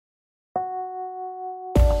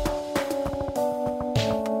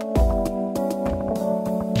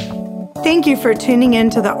Thank you for tuning in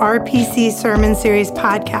to the RPC Sermon Series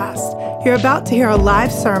podcast. You're about to hear a live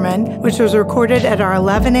sermon, which was recorded at our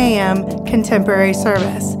 11 a.m. contemporary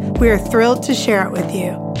service. We are thrilled to share it with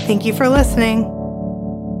you. Thank you for listening.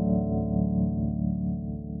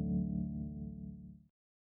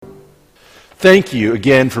 Thank you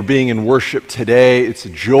again for being in worship today. It's a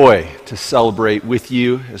joy to celebrate with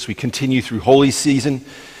you as we continue through Holy Season.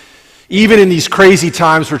 Even in these crazy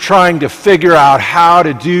times, we're trying to figure out how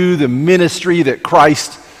to do the ministry that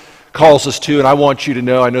Christ calls us to. And I want you to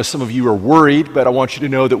know, I know some of you are worried, but I want you to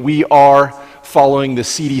know that we are following the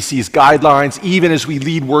CDC's guidelines, even as we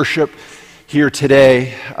lead worship here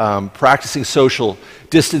today, practicing social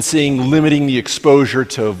distancing, limiting the exposure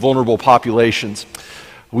to vulnerable populations.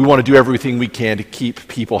 We want to do everything we can to keep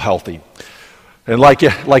people healthy. And like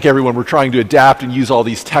everyone, we're trying to adapt and use all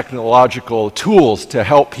these technological tools to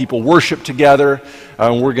help people worship together.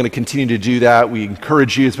 We're going to continue to do that. We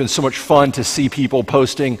encourage you. It's been so much fun to see people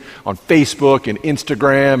posting on Facebook and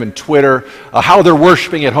Instagram and Twitter how they're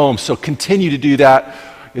worshiping at home. So continue to do that.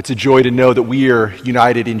 It's a joy to know that we are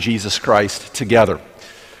united in Jesus Christ together.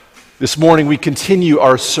 This morning we continue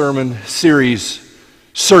our sermon series,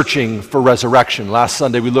 Searching for Resurrection. Last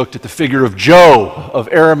Sunday we looked at the figure of Joe of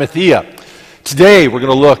Arimathea. Today we're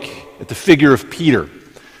going to look at the figure of Peter,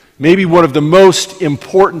 maybe one of the most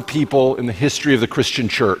important people in the history of the Christian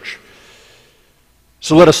church.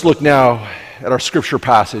 So let us look now at our scripture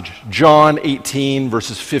passage, John 18,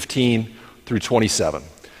 verses 15 through 27.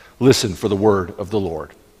 Listen for the word of the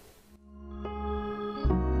Lord.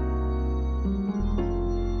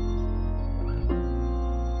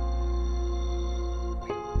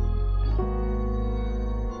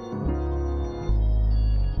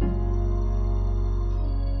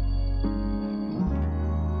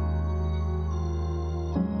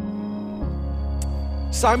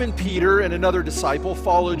 Simon Peter and another disciple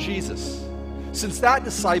followed Jesus. Since that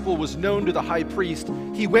disciple was known to the high priest,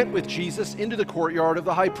 he went with Jesus into the courtyard of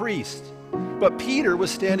the high priest. But Peter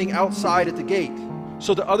was standing outside at the gate.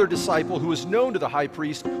 So the other disciple, who was known to the high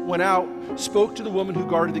priest, went out, spoke to the woman who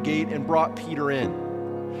guarded the gate, and brought Peter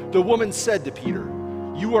in. The woman said to Peter,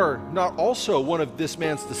 "You are not also one of this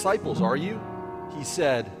man's disciples, are you?" He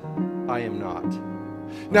said, "I am not."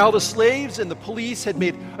 Now the slaves and the police had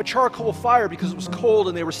made a charcoal fire because it was cold,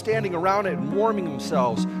 and they were standing around it and warming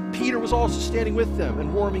themselves. Peter was also standing with them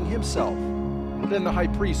and warming himself. Then the high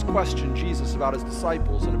priest questioned Jesus about his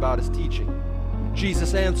disciples and about his teaching.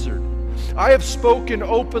 Jesus answered, "I have spoken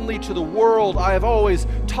openly to the world. I have always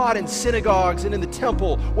taught in synagogues and in the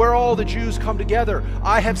temple where all the Jews come together.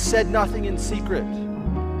 I have said nothing in secret.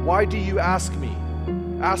 Why do you ask me?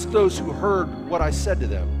 Ask those who heard what I said to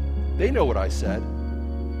them. They know what I said."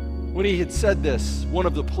 When he had said this, one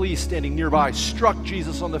of the police standing nearby struck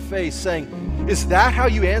Jesus on the face, saying, "Is that how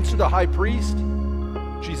you answer the high priest?"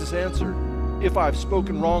 Jesus answered, "If I have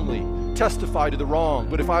spoken wrongly, testify to the wrong.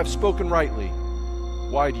 But if I have spoken rightly,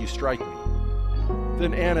 why do you strike me?"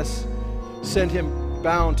 Then Annas sent him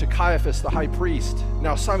bound to Caiaphas the high priest.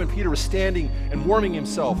 Now Simon Peter was standing and warming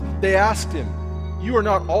himself. They asked him, "You are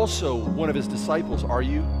not also one of his disciples, are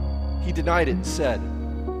you?" He denied it and said,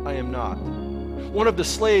 "I am not." One of the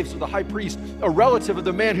slaves of the high priest, a relative of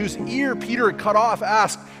the man whose ear Peter had cut off,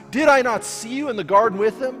 asked, "Did I not see you in the garden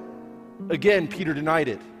with him?" Again, Peter denied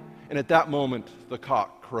it, and at that moment the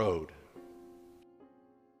cock crowed.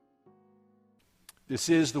 This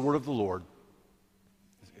is the word of the Lord.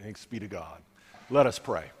 Thanks be to God. Let us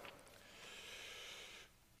pray.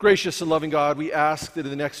 Gracious and loving God, we ask that in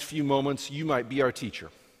the next few moments you might be our teacher.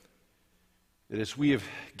 That as we have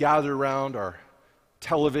gathered around our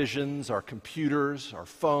televisions, our computers, our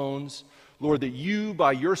phones, Lord, that you,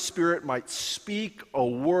 by your Spirit, might speak a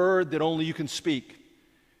word that only you can speak,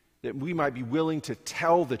 that we might be willing to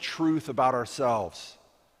tell the truth about ourselves,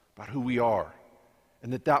 about who we are,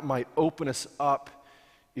 and that might open us up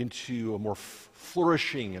into a more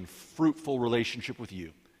flourishing and fruitful relationship with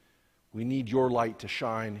you. We need your light to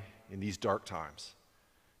shine in these dark times.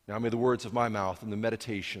 Now may the words of my mouth and the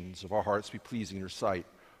meditations of our hearts be pleasing in your sight,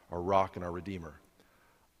 our rock and our Redeemer.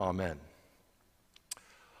 Amen.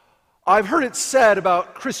 I've heard it said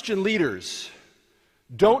about Christian leaders,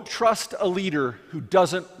 don't trust a leader who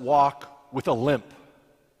doesn't walk with a limp.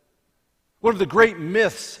 One of the great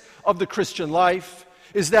myths of the Christian life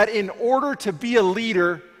is that in order to be a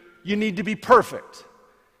leader, you need to be perfect.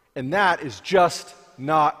 And that is just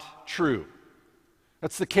not true.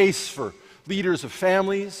 That's the case for leaders of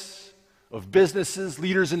families, of businesses,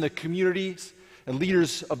 leaders in the communities, and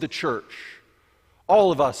leaders of the church. All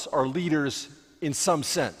of us are leaders in some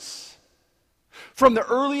sense. From the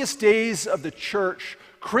earliest days of the church,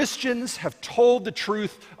 Christians have told the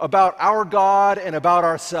truth about our God and about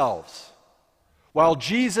ourselves. While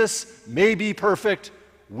Jesus may be perfect,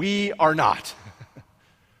 we are not.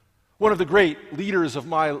 One of the great leaders of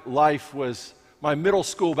my life was my middle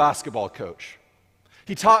school basketball coach.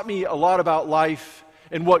 He taught me a lot about life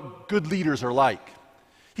and what good leaders are like.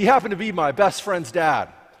 He happened to be my best friend's dad,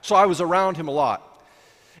 so I was around him a lot.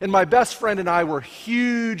 And my best friend and I were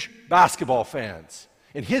huge basketball fans.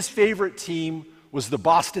 And his favorite team was the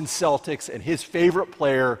Boston Celtics, and his favorite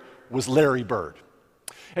player was Larry Bird.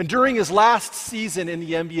 And during his last season in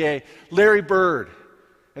the NBA, Larry Bird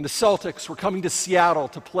and the Celtics were coming to Seattle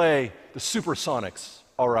to play the Supersonics,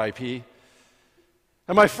 R.I.P.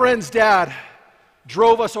 And my friend's dad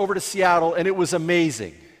drove us over to Seattle, and it was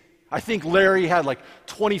amazing. I think Larry had like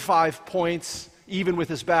 25 points, even with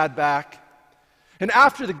his bad back. And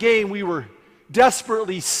after the game, we were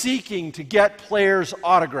desperately seeking to get players'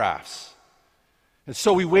 autographs. And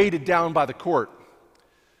so we waited down by the court.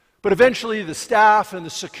 But eventually the staff and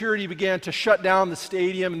the security began to shut down the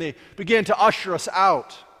stadium, and they began to usher us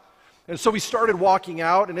out. And so we started walking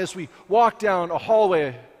out, and as we walked down a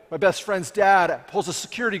hallway, my best friend's dad pulls a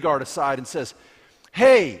security guard aside and says,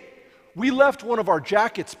 "Hey, we left one of our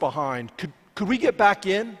jackets behind. Could we get back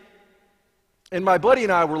in?" And my buddy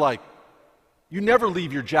and I were like, "You never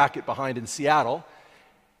leave your jacket behind in Seattle."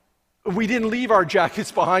 We didn't leave our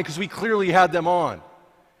jackets behind because we clearly had them on.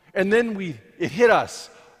 And then it hit us.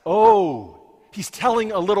 Oh, he's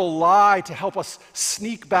telling a little lie to help us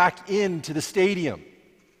sneak back into the stadium.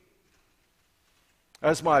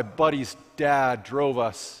 As my buddy's dad drove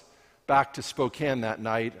us back to Spokane that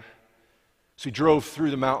night, so we drove through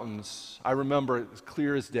the mountains. I remember it as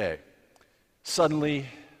clear as day. Suddenly,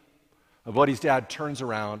 my buddy's dad turns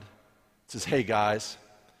around and says, "Hey guys,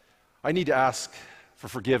 I need to ask for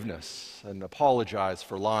forgiveness and apologize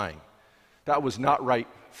for lying. That was not right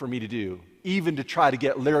for me to do, even to try to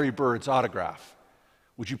get Larry Bird's autograph.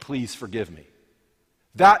 Would you please forgive me?"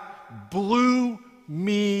 That blew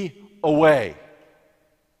me away.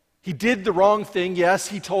 He did the wrong thing, yes,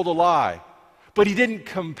 he told a lie, but he didn't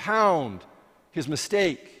compound his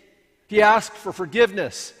mistake. He asked for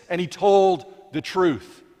forgiveness, and he told the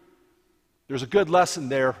truth. There's a good lesson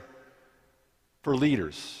there for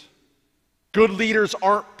leaders. Good leaders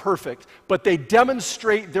aren't perfect, but they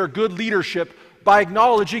demonstrate their good leadership by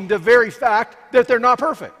acknowledging the very fact that they're not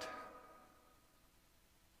perfect.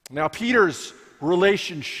 Now, Peter's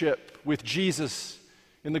relationship with Jesus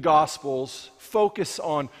in the Gospels focus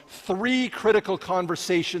on three critical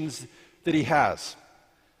conversations that he has.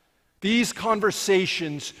 These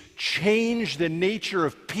conversations change the nature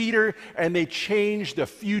of Peter, and they change the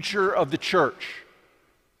future of the church.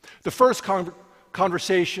 The first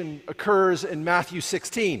conversation occurs in Matthew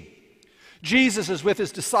 16. Jesus is with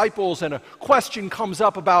his disciples, and a question comes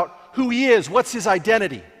up about who he is, what's his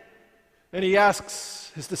identity. And he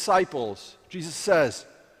asks his disciples, Jesus says,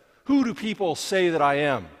 "Who do people say that I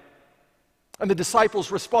am?" And the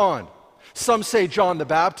disciples respond, "Some say John the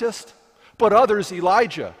Baptist, but others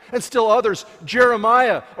Elijah, and still others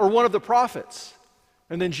Jeremiah or one of the prophets."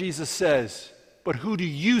 And then Jesus says, "But who do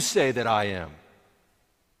you say that I am?"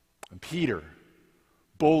 And Peter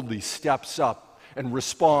boldly steps up and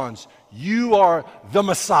responds, "You are the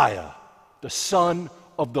Messiah, the Son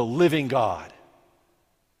of the living God."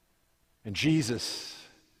 And Jesus,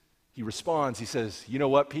 he responds, he says, "You know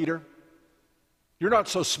what, Peter? You're not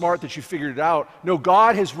so smart that you figured it out. No,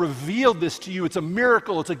 God has revealed this to you. It's a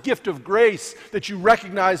miracle. It's a gift of grace that you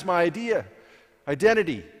recognize my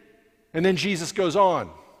identity." And then Jesus goes on.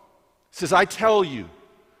 He says, "I tell you,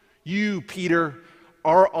 you, Peter,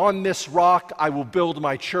 are on this rock I will build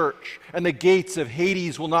my church, and the gates of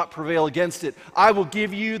Hades will not prevail against it. I will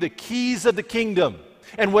give you the keys of the kingdom,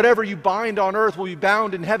 and whatever you bind on earth will be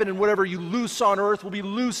bound in heaven, and whatever you loose on earth will be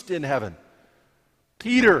loosed in heaven."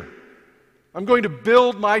 Peter, I'm going to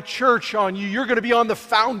build my church on you. You're going to be on the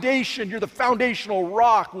foundation. You're the foundational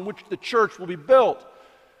rock on which the church will be built.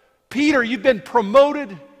 Peter, you've been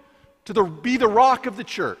promoted to be the rock of the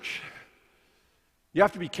church. You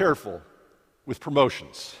have to be careful with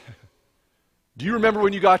promotions. Do you remember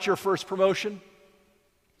when you got your first promotion?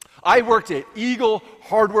 I worked at Eagle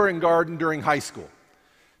Hardware and Garden during high school.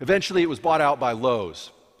 Eventually, it was bought out by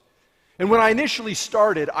Lowe's. And when I initially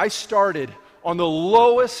started, I started on the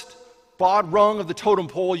lowest rung of the totem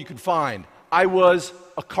pole you could find. I was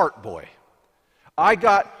a cart boy. I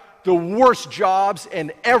got the worst jobs,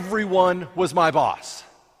 and everyone was my boss.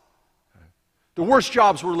 The worst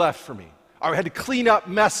jobs were left for me. I had to clean up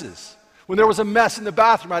messes. When there was a mess in the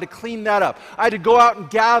bathroom, I had to clean that up. I had to go out and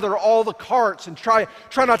gather all the carts and try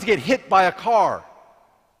not to get hit by a car.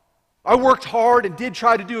 I worked hard and did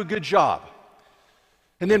try to do a good job.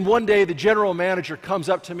 And then one day the general manager comes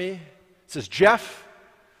up to me, says, Jeff,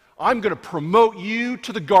 I'm going to promote you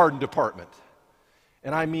to the garden department.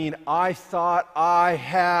 And I mean, I thought I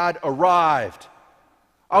had arrived.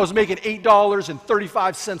 I was making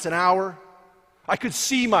 $8.35 an hour. I could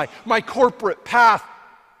see my corporate path.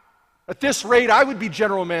 At this rate, I would be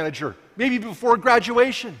general manager, maybe before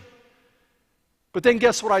graduation. But then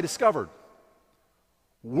guess what I discovered?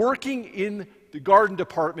 Working in the garden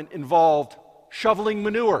department involved shoveling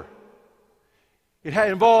manure. It had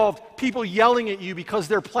involved people yelling at you because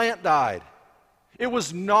their plant died. It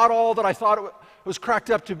was not all that I thought it was cracked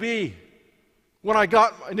up to be. When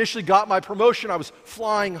I initially got my promotion, I was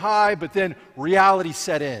flying high, but then reality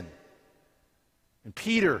set in. And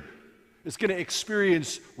Peter is going to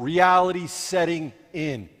experience reality setting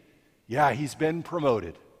in. Yeah, he's been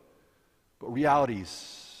promoted, but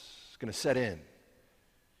reality's going to set in.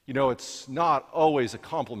 You know, it's not always a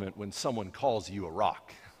compliment when someone calls you a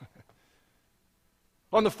rock.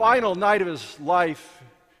 On the final night of his life,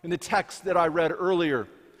 in the text that I read earlier,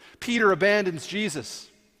 Peter abandons Jesus.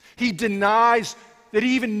 He denies that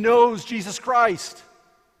he even knows Jesus Christ.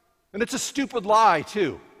 And it's a stupid lie,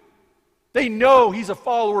 too. They know he's a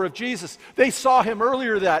follower of Jesus. They saw him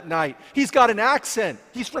earlier that night. He's got an accent.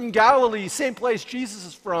 He's from Galilee, same place Jesus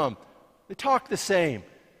is from. They talk the same.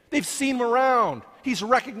 They've seen him around. He's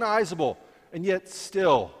recognizable. And yet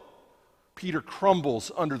still, Peter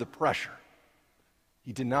crumbles under the pressure.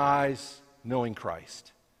 He denies knowing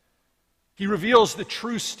Christ. He reveals the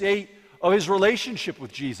true state of his relationship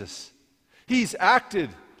with Jesus. He's acted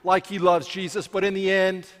like he loves Jesus, but in the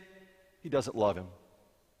end, he doesn't love him.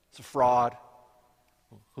 It's a fraud.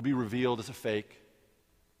 He'll be revealed as a fake.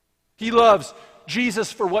 He loves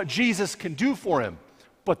Jesus for what Jesus can do for him,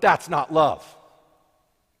 but that's not love.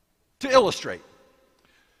 To illustrate,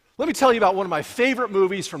 let me tell you about one of my favorite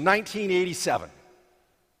movies from 1987,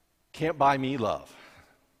 Can't Buy Me Love.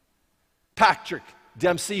 Patrick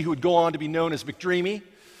Dempsey, who would go on to be known as McDreamy,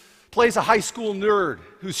 plays a high school nerd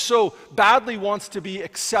who so badly wants to be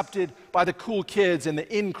accepted by the cool kids and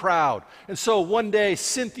the in crowd. And so one day,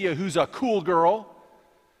 Cynthia, who's a cool girl,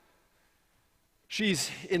 she's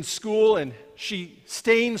in school and she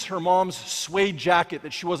stains her mom's suede jacket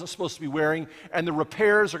that she wasn't supposed to be wearing, and the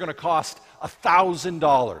repairs are going to cost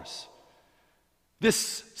 $1,000.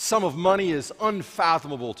 This sum of money is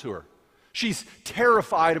unfathomable to her. She's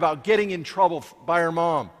terrified about getting in trouble by her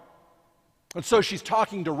mom. And so she's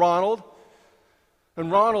talking to Ronald,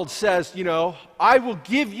 and Ronald says, you know, I will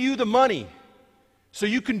give you the money so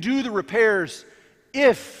you can do the repairs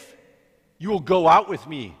if you will go out with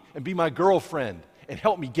me and be my girlfriend and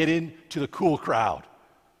help me get into the cool crowd.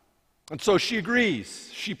 And so she agrees.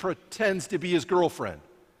 She pretends to be his girlfriend.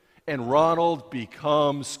 And Ronald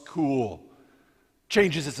becomes cool.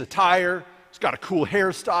 Changes his attire. He's got a cool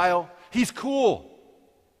hairstyle. He's cool.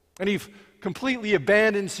 And he completely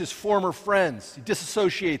abandons his former friends. He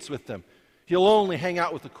disassociates with them. He'll only hang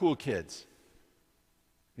out with the cool kids.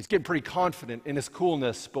 He's getting pretty confident in his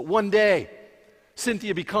coolness. But one day,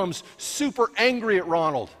 Cynthia becomes super angry at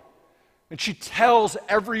Ronald. And she tells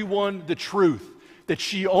everyone the truth, that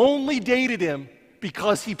she only dated him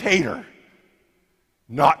because he paid her.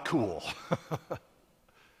 Not cool.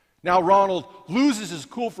 Now Ronald loses his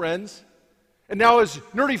cool friends, and now his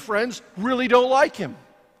nerdy friends really don't like him.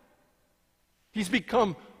 He's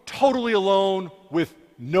become totally alone with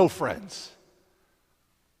no friends.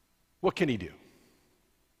 What can he do?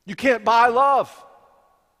 You can't buy love.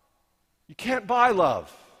 You can't buy love.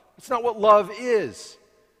 It's not what love is.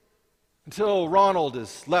 Until Ronald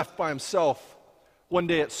is left by himself one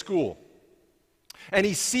day at school. And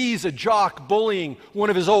he sees a jock bullying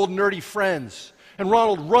one of his old nerdy friends. And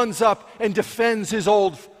Ronald runs up and defends his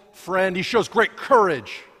old friend. He shows great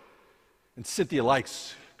courage. And Cynthia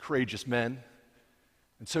likes courageous men.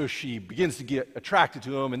 And so she begins to get attracted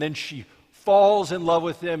to him, and then she falls in love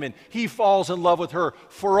with him, and he falls in love with her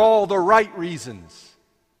for all the right reasons.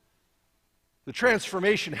 The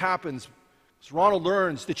transformation happens as Ronald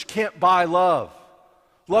learns that you can't buy love.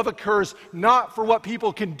 Love occurs not for what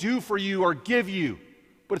people can do for you or give you,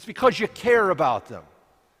 but it's because you care about them.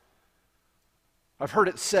 I've heard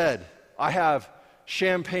it said, I have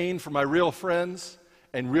champagne for my real friends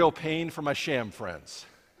and real pain for my sham friends.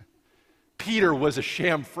 Peter was a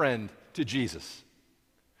sham friend to Jesus.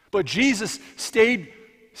 But Jesus stayed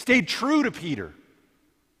true to Peter.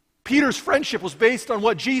 Peter's friendship was based on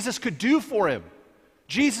what Jesus could do for him.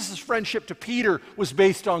 Jesus' friendship to Peter was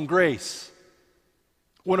based on grace.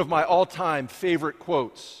 One of my all-time favorite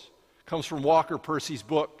quotes comes from Walker Percy's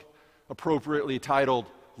book, appropriately titled,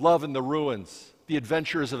 Love in the Ruins, The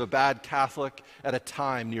Adventures of a Bad Catholic at a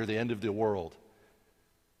Time Near the End of the World.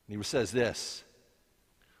 And he says this: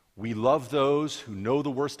 we love those who know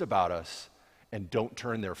the worst about us and don't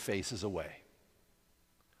turn their faces away.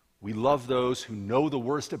 We love those who know the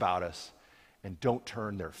worst about us and don't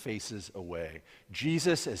turn their faces away.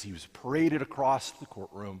 Jesus, as he was paraded across the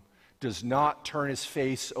courtroom, does not turn his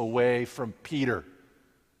face away from Peter.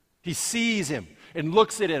 He sees him and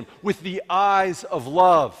looks at him with the eyes of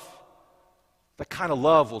love. That kind of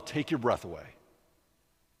love will take your breath away.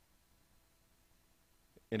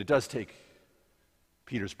 And it does take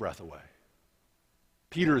Peter's breath away.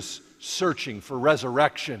 Peter's searching for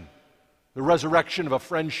resurrection, the resurrection of a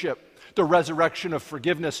friendship, the resurrection of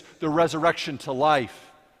forgiveness, the resurrection to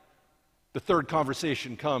life. The third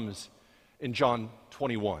conversation comes in John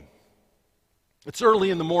 21. It's early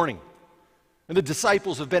in the morning, and the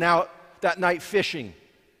disciples have been out that night fishing,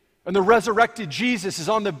 and the resurrected Jesus is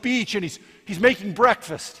on the beach, and he's making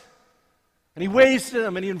breakfast. And he waves to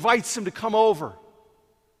them, and he invites them to come over.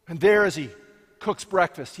 And there, as he cooks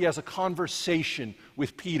breakfast, he has a conversation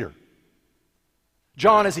with Peter.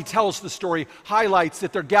 John, as he tells the story, highlights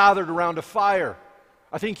that they're gathered around a fire.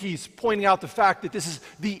 I think he's pointing out the fact that this is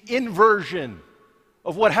the inversion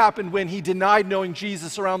of what happened when he denied knowing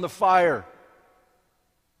Jesus around the fire.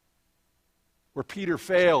 Where Peter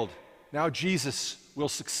failed, now Jesus will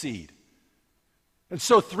succeed. And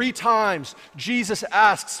so 3 times, Jesus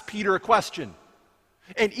asks Peter a question.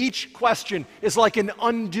 And each question is like an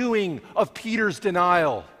undoing of Peter's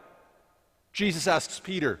denial. Jesus asks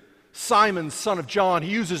Peter, Simon, son of John.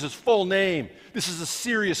 He uses his full name. This is a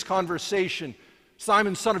serious conversation.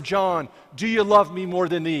 Simon, son of John, do you love me more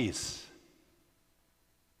than these?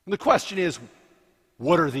 And the question is,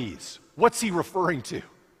 what are these? What's he referring to?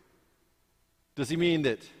 Does he mean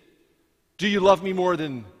that, do you love me more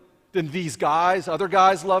than these guys? Other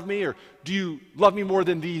guys love me? Or do you love me more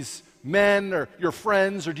than these men or your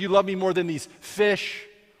friends? Or do you love me more than these fish?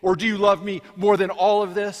 Or do you love me more than all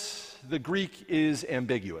of this? The Greek is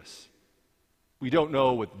ambiguous. We don't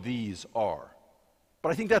know what these are. But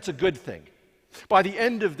I think that's a good thing. By the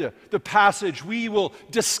end of the passage, we will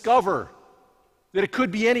discover that it could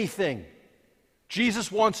be anything.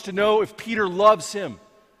 Jesus wants to know if Peter loves him,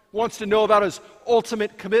 wants to know about his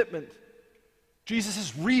ultimate commitment. Jesus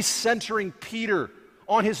is recentering Peter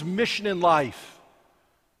on his mission in life.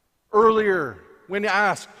 Earlier, when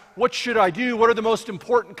asked, what should I do? What are the most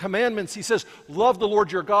important commandments? He says, love the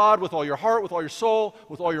Lord your God with all your heart, with all your soul,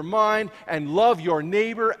 with all your mind, and love your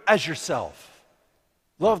neighbor as yourself.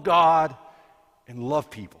 Love God and love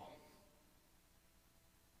people.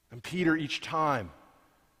 And Peter, each time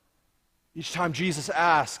Jesus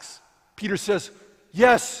asks, Peter says,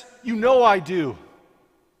 yes, you know I do.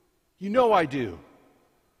 You know I do.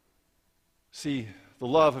 See, the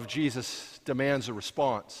love of Jesus demands a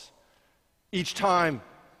response. Each time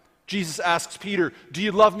Jesus asks Peter, do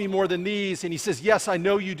you love me more than these? And he says, yes, I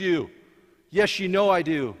know you do. Yes, you know I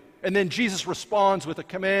do. And then Jesus responds with a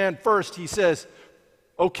command. First, he says,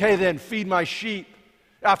 okay then, feed my sheep.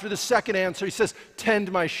 After the second answer, he says,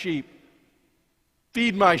 tend my sheep.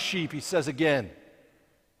 Feed my sheep, he says again.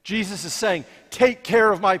 Jesus is saying, take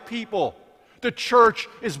care of my people. The church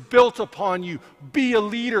is built upon you. Be a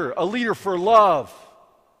leader for love.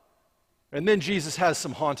 And then Jesus has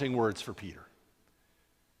some haunting words for Peter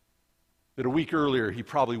that a week earlier he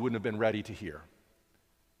probably wouldn't have been ready to hear.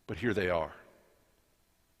 But here they are.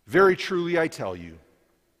 Very truly I tell you,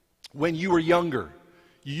 when you were younger,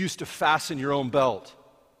 you used to fasten your own belt,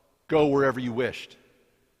 go wherever you wished.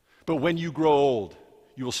 But when you grow old,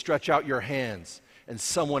 you will stretch out your hands, and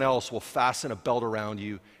someone else will fasten a belt around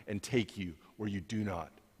you and take you where you do not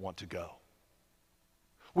want to go.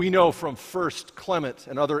 We know from 1 Clement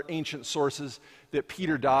and other ancient sources that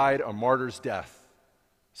Peter died a martyr's death.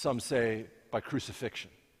 Some say by crucifixion.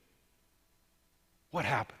 What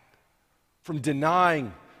happened? From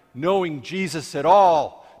denying knowing Jesus at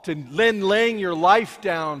all to then laying your life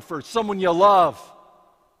down for someone you love,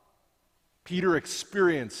 Peter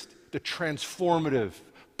experienced the transformative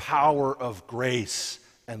power of grace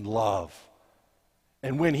and love.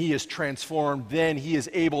 And when he is transformed, then he is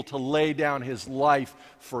able to lay down his life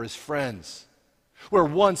for his friends. Where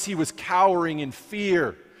once he was cowering in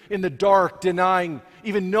fear, in the dark, denying,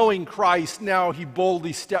 even knowing Christ, now he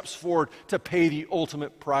boldly steps forward to pay the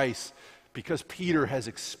ultimate price because Peter has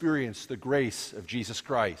experienced the grace of Jesus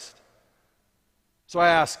Christ. So I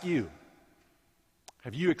ask you,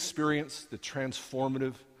 have you experienced the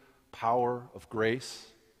transformative power of grace?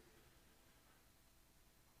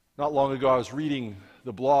 Not long ago, I was reading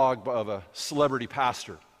the blog of a celebrity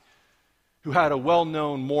pastor who had a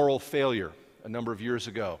well-known moral failure a number of years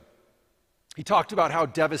ago. He talked about how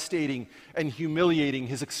devastating and humiliating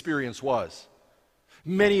his experience was.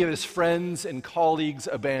 Many of his friends and colleagues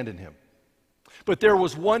abandoned him. But there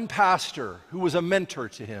was one pastor who was a mentor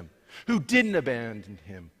to him, who didn't abandon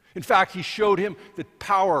him. In fact, he showed him the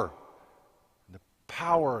power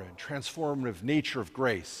and transformative nature of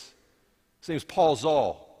grace. His name is Paul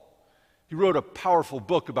Zoll. He wrote a powerful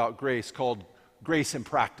book about grace called Grace in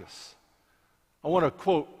Practice. I want to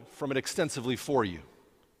quote from it extensively for you.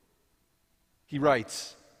 He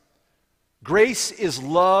writes, "Grace is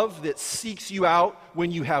love that seeks you out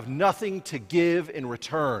when you have nothing to give in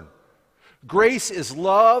return. Grace is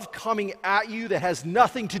love coming at you that has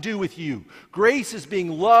nothing to do with you. Grace is being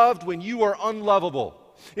loved when you are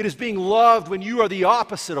unlovable. It is being loved when you are the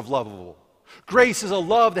opposite of lovable. Grace is a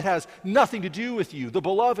love that has nothing to do with you, the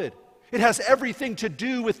beloved. It has everything to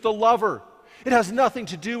do with the lover. It has nothing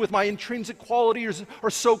to do with my intrinsic qualities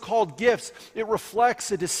or so-called gifts. It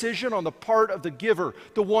reflects a decision on the part of the giver,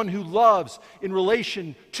 the one who loves in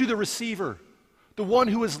relation to the receiver, the one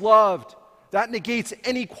who is loved. That negates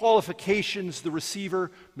any qualifications the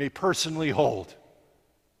receiver may personally hold.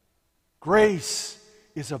 Grace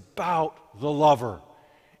is about the lover.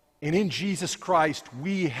 And in Jesus Christ,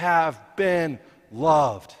 we have been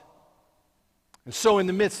loved." And so in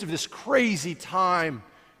the midst of this crazy time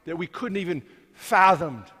that we couldn't even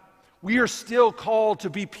fathom, we are still called to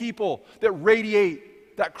be people that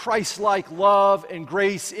radiate that Christ-like love and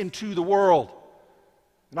grace into the world.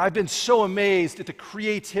 And I've been so amazed at the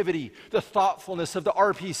creativity, the thoughtfulness of the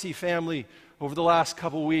RPC family over the last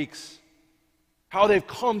couple weeks. How they've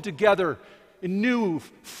come together in new,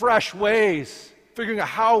 fresh ways, figuring out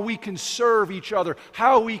how we can serve each other,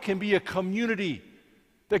 how we can be a community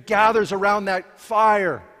that gathers around that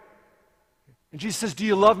fire. And Jesus says, "Do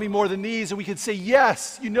you love me more than these?" And we can say,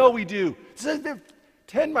 "Yes, you know we do." He says,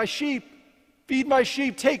 "Tend my sheep, feed my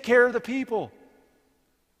sheep, take care of the people."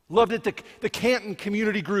 Loved it, the Canton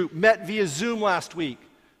Community Group met via Zoom last week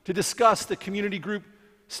to discuss the community group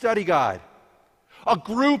study guide. A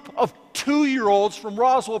group of 2-year-olds from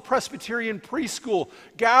Roswell Presbyterian Preschool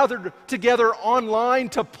gathered together online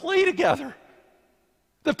to play together.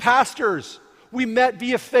 The pastors, we met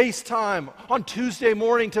via FaceTime on Tuesday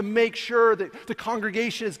morning to make sure that the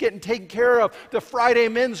congregation is getting taken care of. The Friday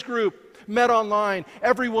men's group met online.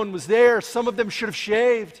 Everyone was there. Some of them should have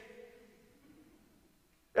shaved.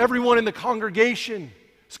 Everyone in the congregation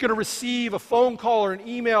is going to receive a phone call or an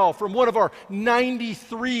email from one of our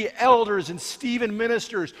 93 elders and Stephen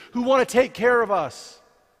ministers who want to take care of us.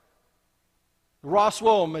 The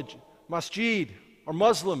Roswell Masjid, our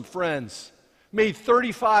Muslim friends, made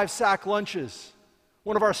 35 sack lunches.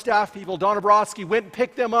 One of our staff people, Donna Brodsky, went and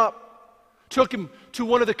picked them up, took them to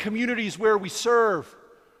one of the communities where we serve,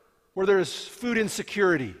 where there's food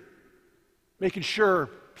insecurity, making sure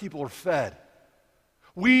people are fed.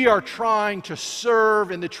 We are trying to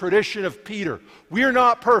serve in the tradition of Peter. We are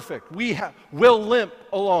not perfect. We will limp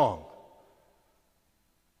along.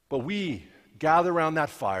 But we gather around that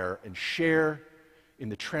fire and share in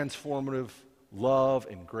the transformative love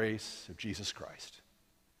and grace of Jesus Christ.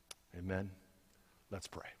 Amen. Let's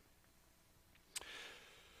pray.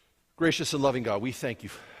 Gracious and loving God, we thank you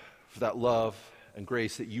for that love and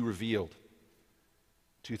grace that you revealed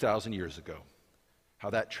 2,000 years ago, how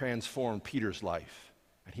that transformed Peter's life.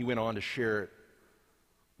 And he went on to share it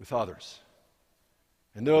with others.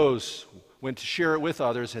 And those went to share it with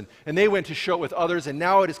others, and they went to show it with others, and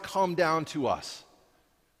now it has come down to us.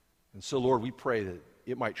 And so, Lord, we pray that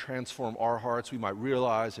it might transform our hearts. We might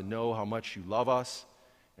realize and know how much you love us,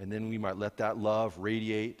 and then we might let that love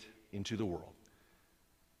radiate into the world.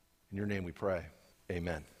 In your name we pray.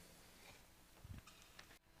 Amen.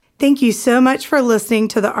 Thank you so much for listening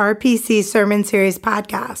to the RPC Sermon Series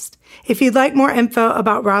podcast. If you'd like more info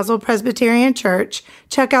about Roswell Presbyterian Church,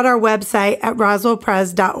 check out our website at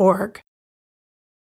roswellpres.org.